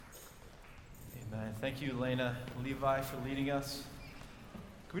Thank you, Elena and Levi, for leading us.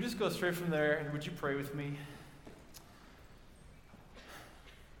 Can we just go straight from there, and would you pray with me?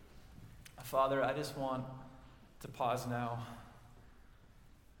 Father, I just want to pause now.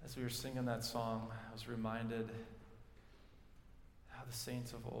 As we were singing that song, I was reminded how the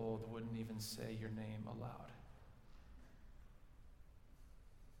saints of old wouldn't even say your name aloud.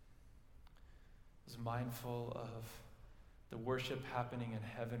 I was mindful of the worship happening in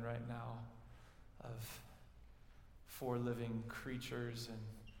heaven right now, of four living creatures and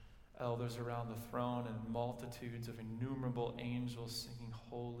elders around the throne and multitudes of innumerable angels singing,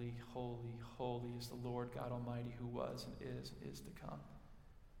 "Holy, holy, holy is the Lord God Almighty, who was and is to come."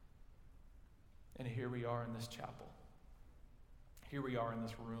 And here we are in this chapel. Here we are in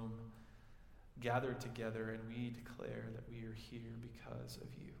this room, gathered together, and we declare that we are here because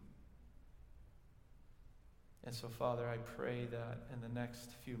of you. And so, Father, I pray that in the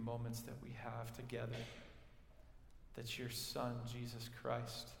next few moments that we have together, that your Son, Jesus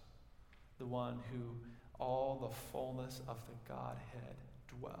Christ, the one who all the fullness of the Godhead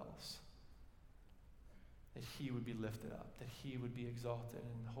dwells, that he would be lifted up, that he would be exalted,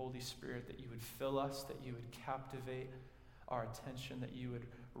 and the Holy Spirit, that you would fill us, that you would captivate our attention, that you would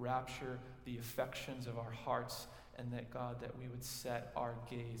rapture the affections of our hearts, and that, God, that we would set our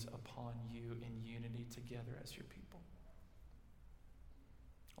gaze upon you in unity together as your people.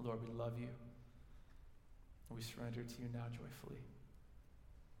 Lord, we love you, and we surrender to you now joyfully.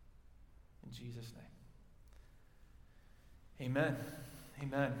 In Jesus' name. Amen.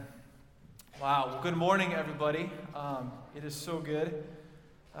 Amen. Wow. Well, good morning, everybody. It is so good.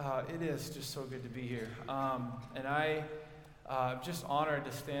 It is just so good to be here. And I'm just honored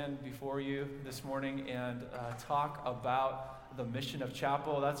to stand before you this morning and talk about the mission of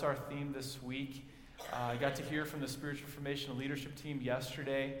Chapel. That's our theme this week. I got to hear from the Spiritual Formation Leadership team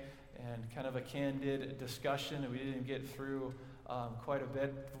yesterday and kind of a candid discussion. We didn't get through quite a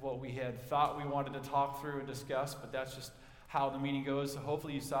bit of what we had thought we wanted to talk through and discuss, but that's just how the meeting goes. So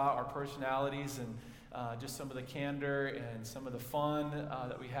hopefully you saw our personalities and just some of the candor and some of the fun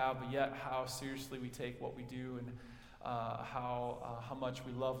that we have, but yet how seriously we take what we do and how much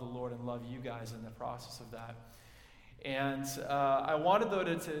we love the Lord and love you guys in the process of that. And I wanted, though,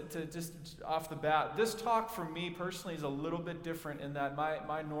 to just off the bat, this talk for me personally is a little bit different in that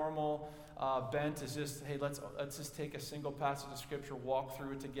my normal bent is just, hey, let's just take a single passage of Scripture, walk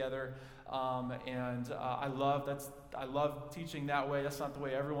through it together, and I love teaching that way. That's not the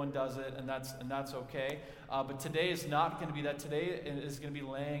way everyone does it, and that's okay. But today is not going to be that. Today is going to be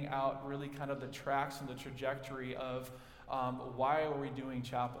laying out really kind of the tracks and the trajectory of why are we doing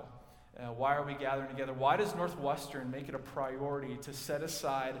chapel? Why are we gathering together? Why does Northwestern make it a priority to set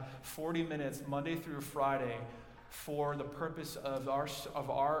aside 40 minutes Monday through Friday for the purpose of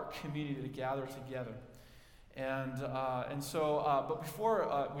our community to gather together? And so, but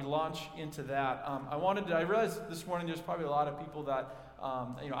before we launch into that, I realized this morning there's probably a lot of people that,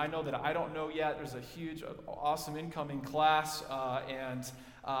 I know that I don't know yet. There's a huge, awesome incoming class, and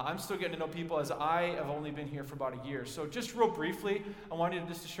I'm still getting to know people as I have only been here for about a year. So just real briefly, I wanted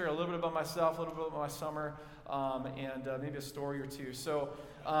just to share a little bit about myself, a little bit about my summer, and maybe a story or two. So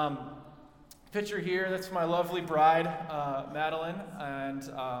picture here, that's my lovely bride, Madeline, and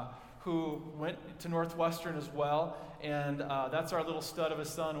who went to Northwestern as well. And that's our little stud of a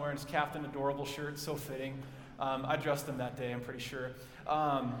son wearing his Captain Adorable shirt, so fitting. I dressed him that day, I'm pretty sure.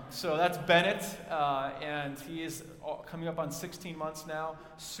 So that's Bennett, and he is coming up on 16 months now.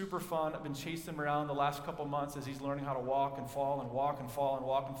 Super fun. I've been chasing him around the last couple months as he's learning how to walk and fall and walk and fall and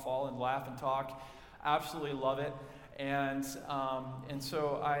walk and fall and laugh and talk. Absolutely love it. And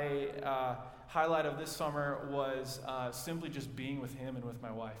so highlight of this summer was simply just being with him and with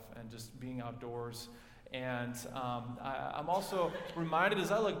my wife and just being outdoors. And I'm also reminded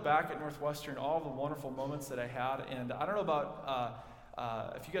as I look back at Northwestern, all the wonderful moments that I had. And I don't know about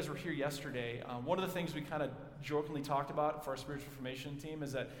if you guys were here yesterday, one of the things we kind of jokingly talked about for our spiritual formation team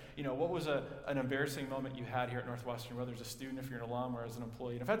is that, what was an embarrassing moment you had here at Northwestern, whether as a student, if you're an alum, or as an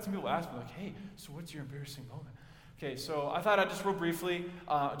employee. And I've had some people ask me, like, hey, so what's your embarrassing moment? Okay, so I thought I'd just real briefly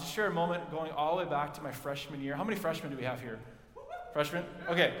just share a moment going all the way back to my freshman year. How many freshmen do we have here? Freshmen?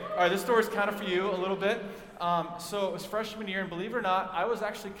 Okay. All right, this story's kind of for you a little bit. So it was freshman year, and believe it or not, I was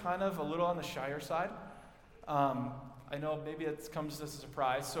actually kind of a little on the shyer side. I know maybe it comes as a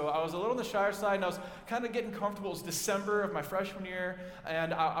surprise. So I was a little on the shyer side, and I was kind of getting comfortable. It was December of my freshman year,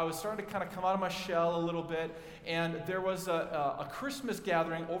 and I was starting to kind of come out of my shell a little bit. And there was a Christmas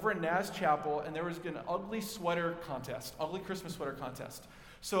gathering over in Naz Chapel, and there was an ugly Christmas sweater contest.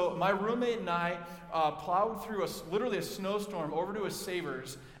 So my roommate and I plowed through literally a snowstorm over to a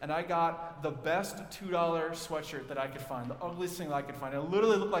Savers, and I got the best $2 sweatshirt that I could find, the ugliest thing that I could find. It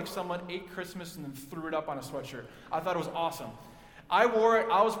literally looked like someone ate Christmas and then threw it up on a sweatshirt. I thought it was awesome. I wore it.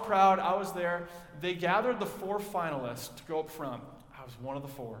 I was proud. I was there. They gathered the 4 finalists to go up front. I was one of the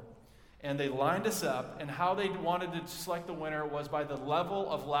 4. And they lined us up, and how they wanted to select the winner was by the level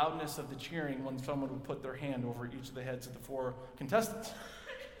of loudness of the cheering when someone would put their hand over each of the heads of the 4 contestants.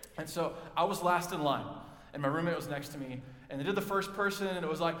 And so I was last in line, and my roommate was next to me, and they did the first person, and it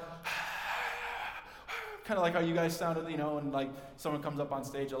was like, kind of like how you guys sounded, and like someone comes up on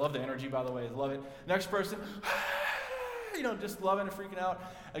stage. I love the energy, by the way. I love it. Next person, just loving and freaking out.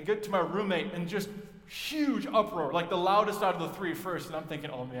 I get to my roommate, and just huge uproar, like the loudest out of the 3 first, and I'm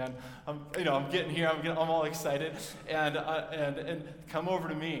thinking, oh man, I'm getting here, I'm all excited, and come over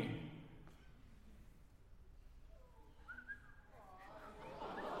to me.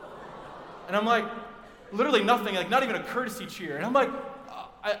 And I'm like, literally nothing, like not even a courtesy cheer. And I'm like,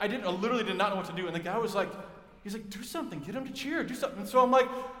 I literally did not know what to do. And the guy was like, he's like, do something, get him to cheer, do something. And so I'm like,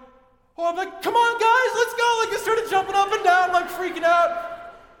 come on guys, let's go. Like I started jumping up and down, like freaking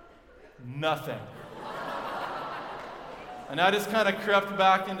out. Nothing. And I just kind of crept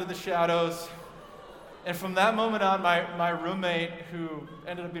back into the shadows. And from that moment on, my roommate, who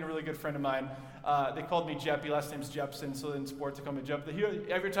ended up being a really good friend of mine, they called me Jeppy. Last name's Jepson, so in sports they call me Jepp.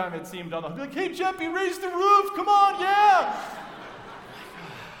 Every time it seemed on the hook, like, hey Jeppy, raise the roof, come on, yeah!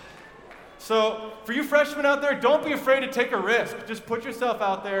 So for you freshmen out there, don't be afraid to take a risk. Just put yourself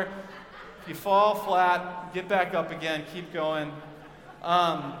out there. If you fall flat, get back up again, keep going.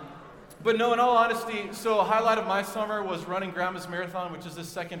 But no, in all honesty, so a highlight of my summer was running Grandma's Marathon, which is this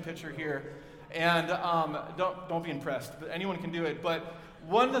second picture here. And don't be impressed, but anyone can do it. But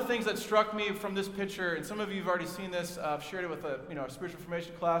one of the things that struck me from this picture, and some of you have already seen this, I've shared it with a spiritual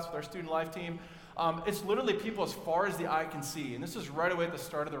formation class with our student life team. It's literally people as far as the eye can see, and this is right away at the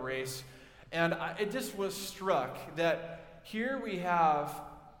start of the race. And it just was struck that here we have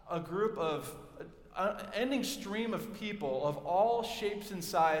a group of ending stream of people of all shapes and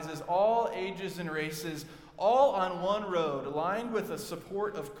sizes, all ages and races, all on one road, aligned with a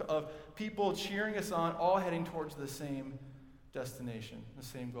support of people cheering us on, all heading towards the same destination, the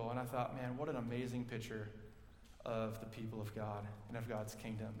same goal. And I thought, man, what an amazing picture of the people of God and of God's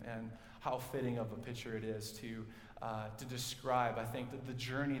kingdom, and how fitting of a picture it is to describe, I think, the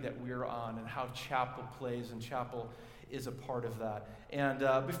journey that we're on and how Chapel plays, and Chapel is a part of that. And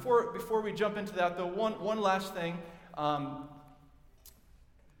before we jump into that, though, one last thing.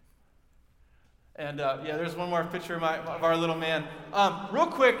 There's one more picture of our little man. Real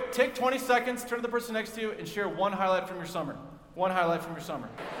quick, take 20 seconds, turn to the person next to you, and share one highlight from your summer. One highlight from your summer.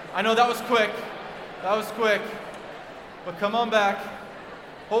 I know that was quick. But come on back.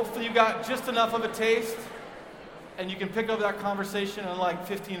 Hopefully you got just enough of a taste, and you can pick up that conversation in like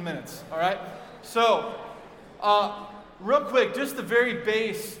 15 minutes, all right? So, real quick, just the very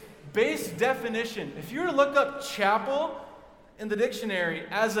base definition. If you were to look up chapel in the dictionary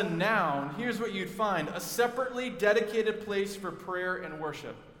as a noun, here's what you'd find: a separately dedicated place for prayer and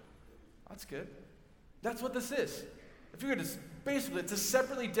worship. That's good. That's what this is. If you were to basically, it's a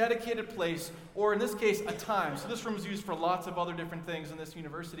separately dedicated place, or in this case, a time. So this room is used for lots of other different things in this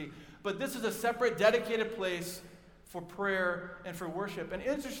university, but this is a separate, dedicated place for prayer and for worship. And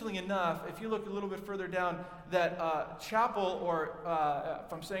interestingly enough, if you look a little bit further down, that chapel, or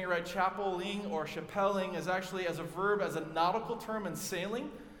if I'm saying it right, chapeling or chapeling, is actually as a verb, as a nautical term in sailing,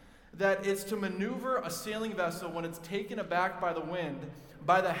 that it's to maneuver a sailing vessel when it's taken aback by the wind,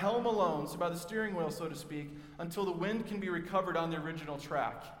 by the helm alone, so by the steering wheel, so to speak, until the wind can be recovered on the original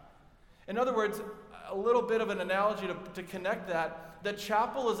track. In other words, a little bit of an analogy to connect that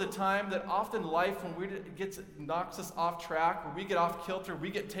chapel is a time that often life, when knocks us off track, where we get off kilter,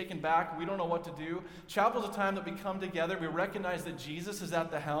 we get taken back, we don't know what to do. Chapel is a time that we come together, we recognize that Jesus is at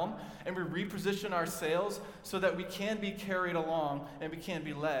the helm, and we reposition our sails so that we can be carried along and we can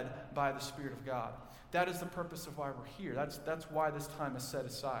be led by the Spirit of God. That is the purpose of why we're here. That's why this time is set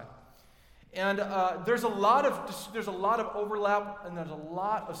aside. And there's a lot of overlap, and there's a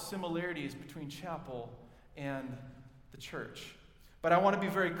lot of similarities between chapel and the church. But I want to be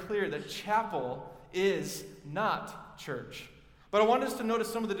very clear that chapel is not church. But I want us to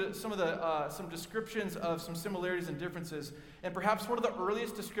notice some descriptions of some similarities and differences, and perhaps one of the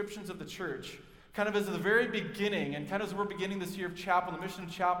earliest descriptions of the church. Kind of as the very beginning, and kind of as we're beginning this year of chapel, the mission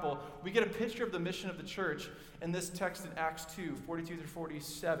of chapel, we get a picture of the mission of the church in this text in Acts 2, 42 through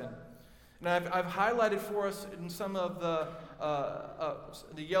 47. And I've highlighted for us in some of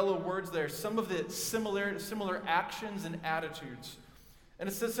the yellow words there, some of the similar actions and attitudes. And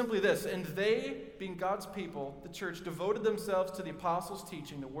it says simply this, and they, being God's people, the church, devoted themselves to the apostles'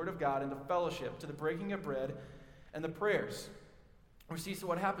 teaching, the word of God, and the fellowship, to the breaking of bread, and the prayers. We see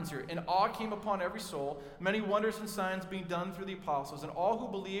what happens here. And awe came upon every soul, many wonders and signs being done through the apostles, and all who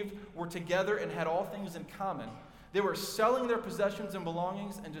believed were together and had all things in common. They were selling their possessions and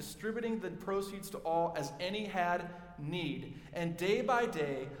belongings and distributing the proceeds to all as any had need. And day by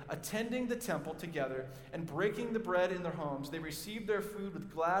day, attending the temple together and breaking the bread in their homes, they received their food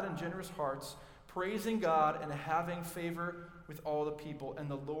with glad and generous hearts, praising God and having favor with all the people. And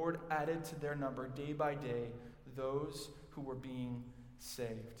the Lord added to their number day by day those who were being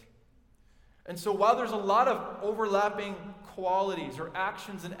saved. And so while there's a lot of overlapping qualities or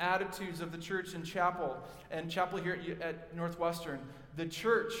actions and attitudes of the church and chapel here at Northwestern, the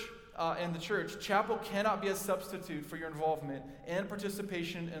church, chapel cannot be a substitute for your involvement and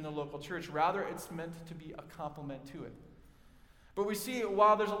participation in the local church. Rather, it's meant to be a complement to it. But we see,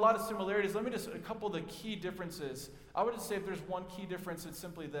 while there's a lot of similarities, a couple of the key differences. I would just say if there's one key difference, it's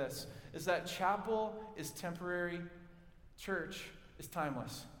simply this, is that chapel is temporary, church is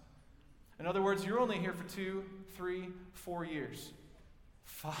timeless. In other words, you're only here for 2, 3, 4 years.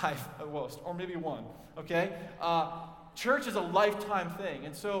 5 at most, or maybe 1, okay? Church is a lifetime thing,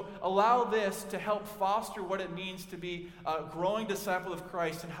 and so allow this to help foster what it means to be a growing disciple of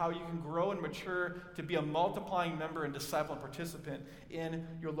Christ and how you can grow and mature to be a multiplying member and disciple and participant in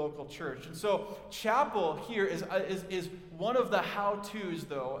your local church. And so chapel here is one of the how-tos,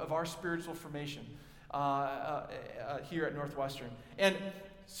 though, of our spiritual formation here at Northwestern. And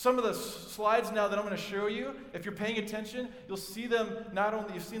some of the slides now that I'm going to show you, if you're paying attention, you'll see them not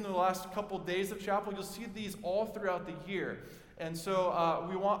only you've seen them the last couple days of chapel, you'll see these all throughout the year. And so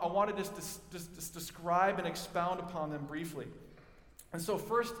I wanted to just describe and expound upon them briefly. And so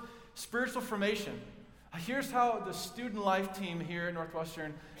first, spiritual formation. Here's how the student life team here at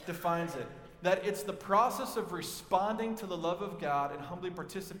Northwestern defines it. That it's the process of responding to the love of God and humbly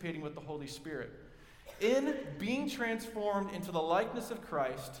participating with the Holy Spirit. In being transformed into the likeness of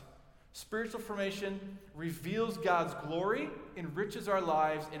Christ, spiritual formation reveals God's glory, enriches our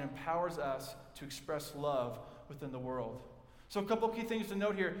lives, and empowers us to express love within the world. So a couple key things to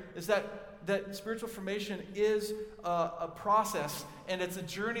note here is that spiritual formation is a process, and it's a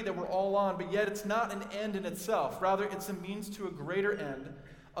journey that we're all on, but yet it's not an end in itself. Rather, it's a means to a greater end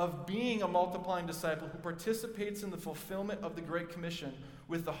of being a multiplying disciple who participates in the fulfillment of the Great Commission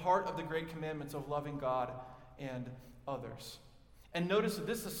with the heart of the great commandments of loving God and others. And notice that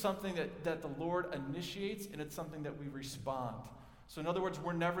this is something that the Lord initiates, and it's something that we respond. So in other words,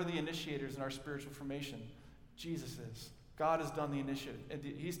 we're never the initiators in our spiritual formation. Jesus is. God has done the initiative.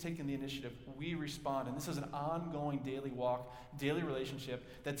 He's taken the initiative. We respond. And this is an ongoing daily walk, daily relationship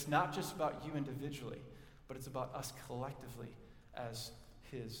that's not just about you individually, but it's about us collectively as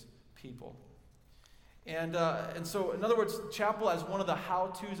His people. And so, in other words, chapel as one of the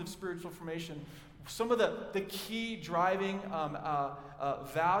how-tos of spiritual formation, some of the key driving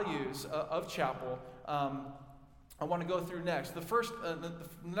values of chapel, I want to go through next. The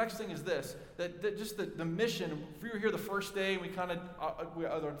next thing is this, that just the mission. If we were here the first day, and we kind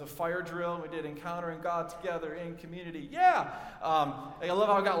of, the fire drill, and we did encountering God together in community. Yeah! I love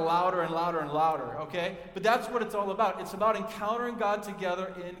how it got louder and louder and louder, okay? But that's what it's all about. It's about encountering God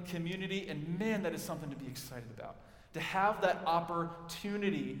together in community, and man, that is something to be excited about. To have that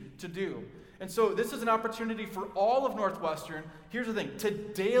opportunity to do. And so this is an opportunity for all of Northwestern, here's the thing, to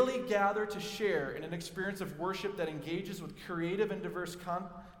daily gather to share in an experience of worship that engages with creative and diverse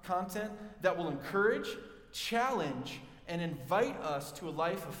content that will encourage, challenge, and invite us to a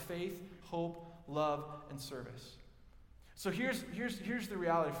life of faith, hope, love, and service. So here's the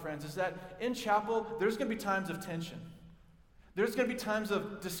reality, friends, is that in chapel, there's going to be times of tension. There's going to be times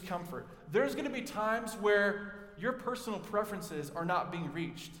of discomfort. There's going to be times where your personal preferences are not being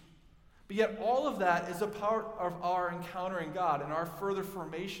reached. But yet all of that is a part of our encountering God and our further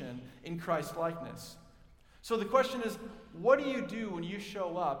formation in Christ's likeness. So the question is, what do you do when you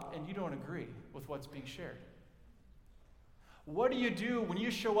show up and you don't agree with what's being shared? What do you do when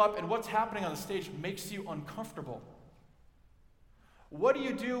you show up and what's happening on the stage makes you uncomfortable? What do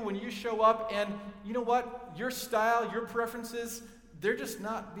you do when you show up and, you know what, your style, your preferences, they're just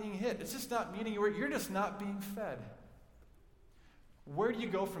not being hit. It's just not meeting you. You're just not being fed. Where do you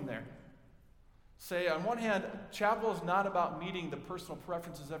go from there? Say, on one hand, chapel is not about meeting the personal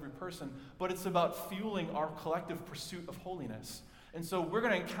preferences of every person, but it's about fueling our collective pursuit of holiness. And so we're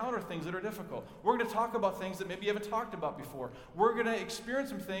going to encounter things that are difficult. We're going to talk about things that maybe you haven't talked about before. We're going to experience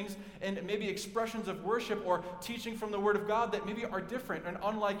some things and maybe expressions of worship or teaching from the Word of God that maybe are different and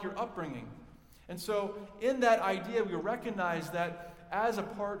unlike your upbringing. And so in that idea, we recognize that as a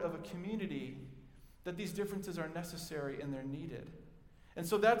part of a community, that these differences are necessary and they're needed. And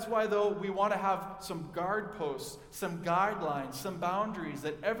so that's why, though, we want to have some guard posts, some guidelines, some boundaries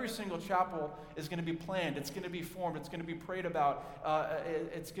that every single chapel is going to be planned, it's going to be formed, it's going to be prayed about,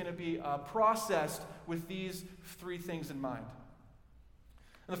 it's going to be processed with these three things in mind.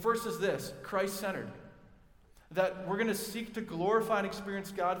 And the first is this: Christ-centered. That we're going to seek to glorify and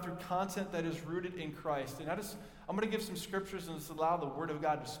experience God through content that is rooted in Christ. And I'm going to give some scriptures and just allow the Word of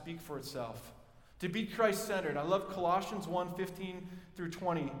God to speak for itself. To be Christ-centered. I love Colossians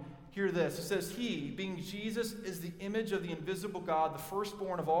 1:15-20. Hear this. It says, He, being Jesus, is the image of the invisible God, the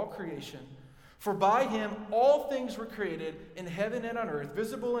firstborn of all creation. For by him all things were created, in heaven and on earth,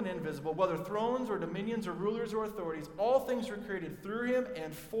 visible and invisible, whether thrones or dominions or rulers or authorities. All things were created through him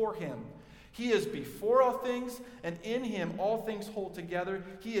and for him. He is before all things, and in him all things hold together.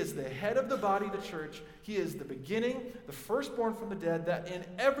 He is the head of the body, the church. He is the beginning, the firstborn from the dead, that in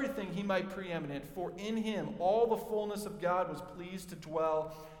everything he might preeminent. For in him all the fullness of God was pleased to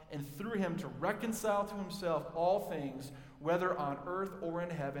dwell, and through him to reconcile to himself all things, whether on earth or in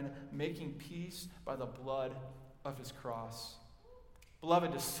heaven, making peace by the blood of his cross.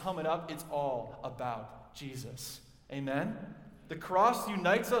 Beloved, to sum it up, it's all about Jesus. Amen? The cross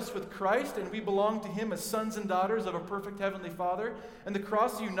unites us with Christ, and we belong to him as sons and daughters of a perfect heavenly Father. And the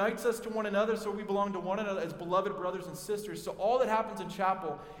cross unites us to one another, so we belong to one another as beloved brothers and sisters. So all that happens in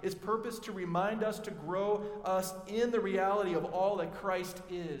chapel is purposed to remind us, to grow us in the reality of all that Christ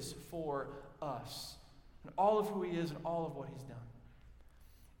is for us, and all of who he is and all of what he's done.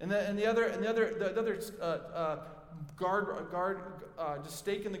 And the other just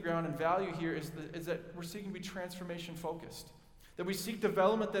stake in the ground and value here is that we're seeking to be transformation focused. That we seek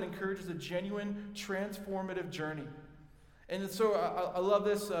development that encourages a genuine, transformative journey. And so I love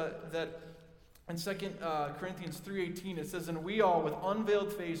this, that in 2 Corinthians 3:18, it says, And we all, with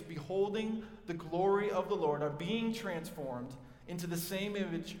unveiled face, beholding the glory of the Lord, are being transformed into the same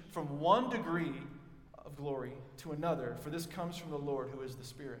image from one degree of glory to another, for this comes from the Lord, who is the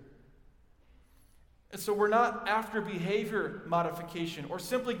Spirit. And so we're not after behavior modification or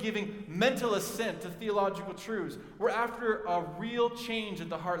simply giving mental assent to theological truths. We're after a real change at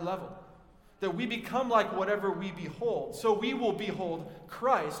the heart level. That we become like whatever we behold. So we will behold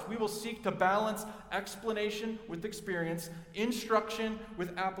Christ. We will seek to balance explanation with experience, instruction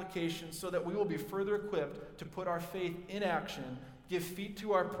with application, so that we will be further equipped to put our faith in action, give feet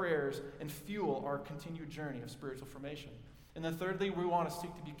to our prayers, and fuel our continued journey of spiritual formation. And then thirdly, we want to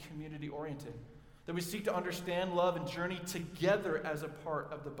seek to be community-oriented. That we seek to understand, love, and journey together as a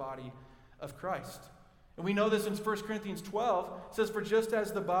part of the body of Christ. And we know this in 1 Corinthians 12. It says, For just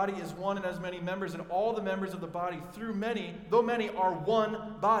as the body is one and has many members, and all the members of the body, though many are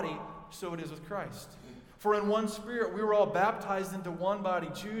one body, so it is with Christ. For in one Spirit we were all baptized into one body,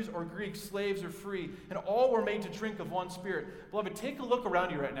 Jews or Greeks, slaves or free, and all were made to drink of one Spirit. Beloved, take a look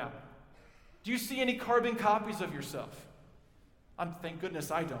around you right now. Do you see any carbon copies of yourself? Thank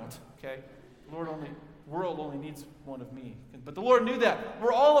goodness I don't, okay? World only needs one of me. But the Lord knew that.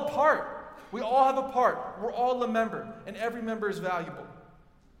 We're all a part. We all have a part. We're all a member, and every member is valuable.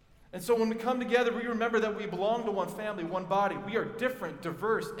 And so when we come together, we remember that we belong to one family, one body. We are different,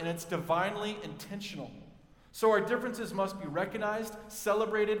 diverse, and it's divinely intentional. So our differences must be recognized,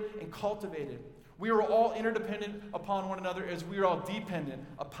 celebrated, and cultivated. We are all interdependent upon one another as we are all dependent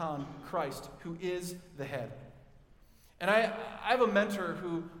upon Christ, who is the head. And I have a mentor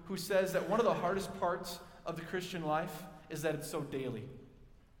who says that one of the hardest parts of the Christian life is that it's so daily.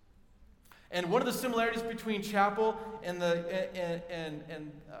 And one of the similarities between chapel and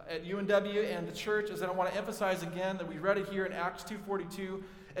at UNW and the church is that I want to emphasize again that we read it here in Acts 2:42.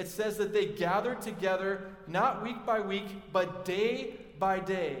 It says that they gathered together not week by week, but day by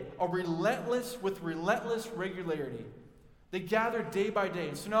day, with relentless regularity. They gathered day by day.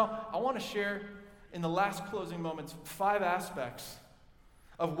 And so now I want to share in the last closing moments 5 aspects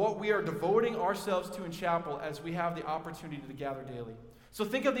of what we are devoting ourselves to in chapel as we have the opportunity to gather daily. So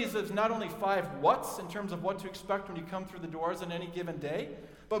think of these as not only 5 whats in terms of what to expect when you come through the doors on any given day,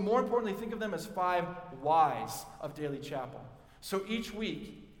 but more importantly, think of them as 5 whys of daily chapel. So each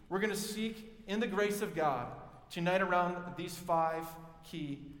week, we're going to seek, in the grace of God, to unite around these 5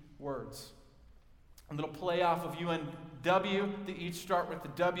 key words. A little play off of UNW. They each start with the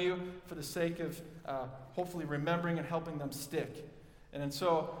W for the sake of hopefully remembering and helping them stick. And then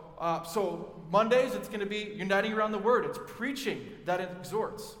so Mondays, it's going to be uniting around the Word. It's preaching that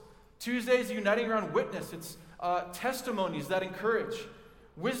exhorts. Tuesdays, uniting around witness. It's testimonies that encourage.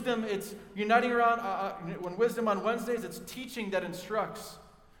 Wisdom, it's uniting around, when wisdom on Wednesdays, it's teaching that instructs.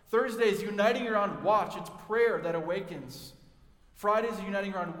 Thursdays, uniting around watch. It's prayer that awakens. Fridays are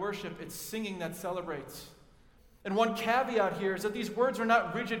uniting around worship. It's singing that celebrates. And one caveat here is that these words are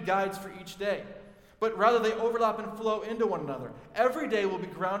not rigid guides for each day, but rather they overlap and flow into one another. Every day will be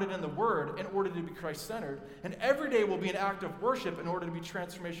grounded in the Word in order to be Christ-centered, and every day will be an act of worship in order to be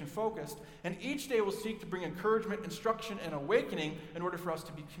transformation-focused, and each day will seek to bring encouragement, instruction, and awakening in order for us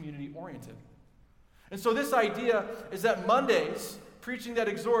to be community-oriented. And so this idea is that Mondays, preaching that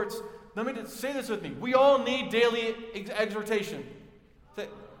exhorts, let me just say this with me. We all need daily exhortation.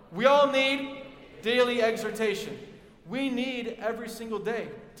 We all need daily exhortation. We need every single day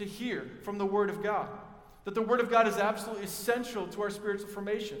to hear from the Word of God. That the Word of God is absolutely essential to our spiritual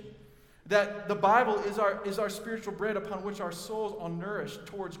formation. That the Bible is our spiritual bread upon which our souls are nourished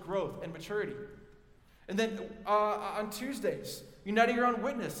towards growth and maturity. And then on Tuesdays, uniting around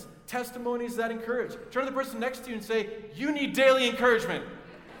witness, testimonies that encourage. Turn to the person next to you and say, you need daily encouragement.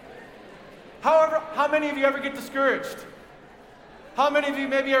 However, how many of you ever get discouraged? How many of you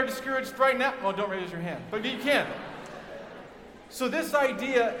maybe are discouraged right now? Well, don't raise your hand, but you can. So this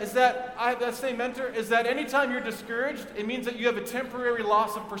idea is that, that same mentor, is that anytime you're discouraged, it means that you have a temporary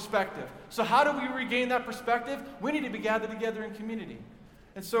loss of perspective. So how do we regain that perspective? We need to be gathered together in community.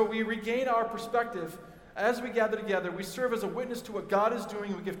 And so we regain our perspective. As we gather together, we serve as a witness to what God is doing,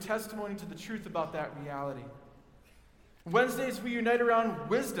 and we give testimony to the truth about that reality. Wednesdays, we unite around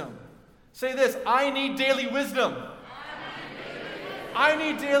wisdom. Say this, I need daily wisdom. I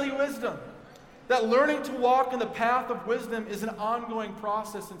need daily wisdom. That learning to walk in the path of wisdom is an ongoing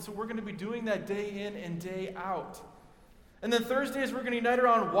process, and so we're going to be doing that day in and day out. And then Thursdays, we're going to unite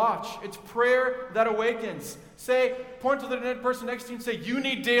around watch. It's prayer that awakens. Say, point to the person next to you and say, you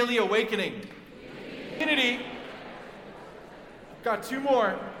need daily awakening. Unity. Got two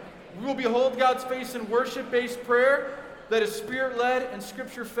more. We will behold God's face in worship-based prayer that is spirit-led and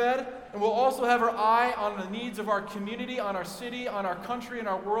scripture-fed. And we'll also have our eye on the needs of our community, on our city, on our country, and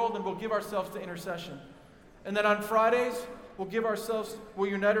our world, and we'll give ourselves to intercession. And then on Fridays, we'll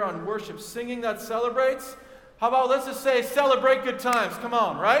unite around worship, singing that celebrates. How about let's just say celebrate good times. Come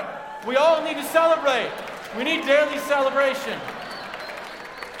on, right? We all need to celebrate. We need daily celebration.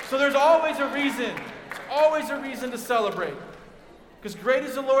 So there's always a reason to celebrate. Because great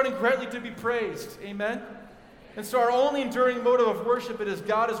is the Lord and greatly to be praised. Amen? And so our only enduring motive of worship is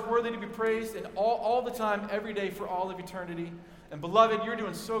God is worthy to be praised and all the time, every day, for all of eternity. And beloved, you're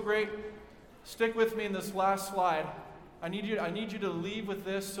doing so great. Stick with me in this last slide. I need you to leave with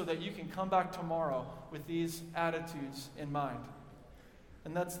this so that you can come back tomorrow with these attitudes in mind.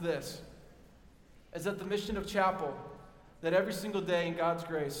 And that's this. Is that the mission of Chapel, that every single day in God's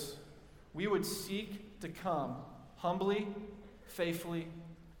grace, we would seek to come humbly, faithfully,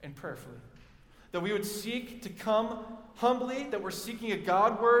 and prayerfully. That we would seek to come humbly, that we're seeking a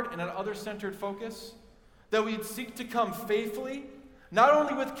God word and an other-centered focus. That we'd seek to come faithfully, not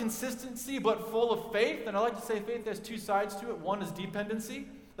only with consistency, but full of faith. And I like to say faith has two sides to it. One is dependency,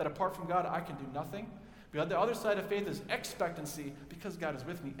 that apart from God, I can do nothing. But the other side of faith is expectancy. Because God is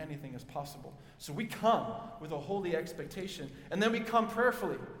with me, anything is possible. So we come with a holy expectation. And then we come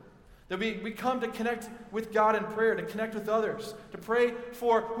prayerfully. That we come to connect with God in prayer, to connect with others, to pray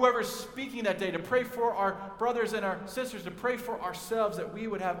for whoever's speaking that day, to pray for our brothers and our sisters, to pray for ourselves, that we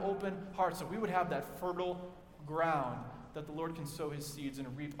would have open hearts, that we would have that fertile ground, that the Lord can sow his seeds and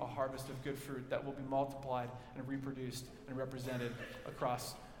reap a harvest of good fruit that will be multiplied and reproduced and represented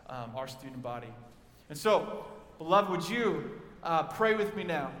across our student body. And so, beloved, would you pray with me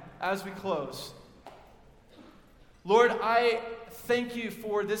now as we close? Lord, I thank you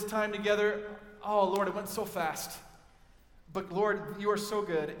for this time together. Oh, Lord, it went so fast. But Lord, you are so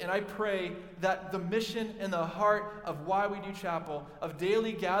good. And I pray that the mission and the heart of why we do chapel, of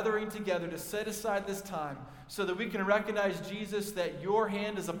daily gathering together to set aside this time so that we can recognize, Jesus, that your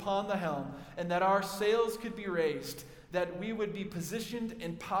hand is upon the helm and that our sails could be raised, that we would be positioned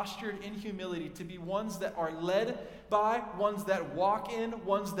and postured in humility to be ones that are led by, ones that walk in,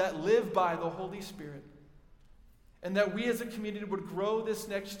 ones that live by the Holy Spirit. And that we as a community would grow this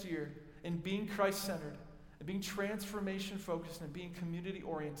next year in being Christ-centered, and being transformation-focused, and being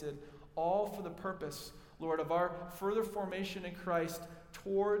community-oriented, all for the purpose, Lord, of our further formation in Christ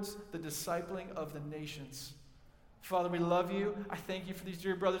towards the discipling of the nations. Father, we love you. I thank you for these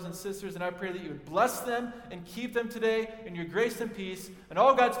dear brothers and sisters, and I pray that you would bless them and keep them today in your grace and peace. And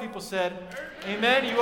all God's people said, amen.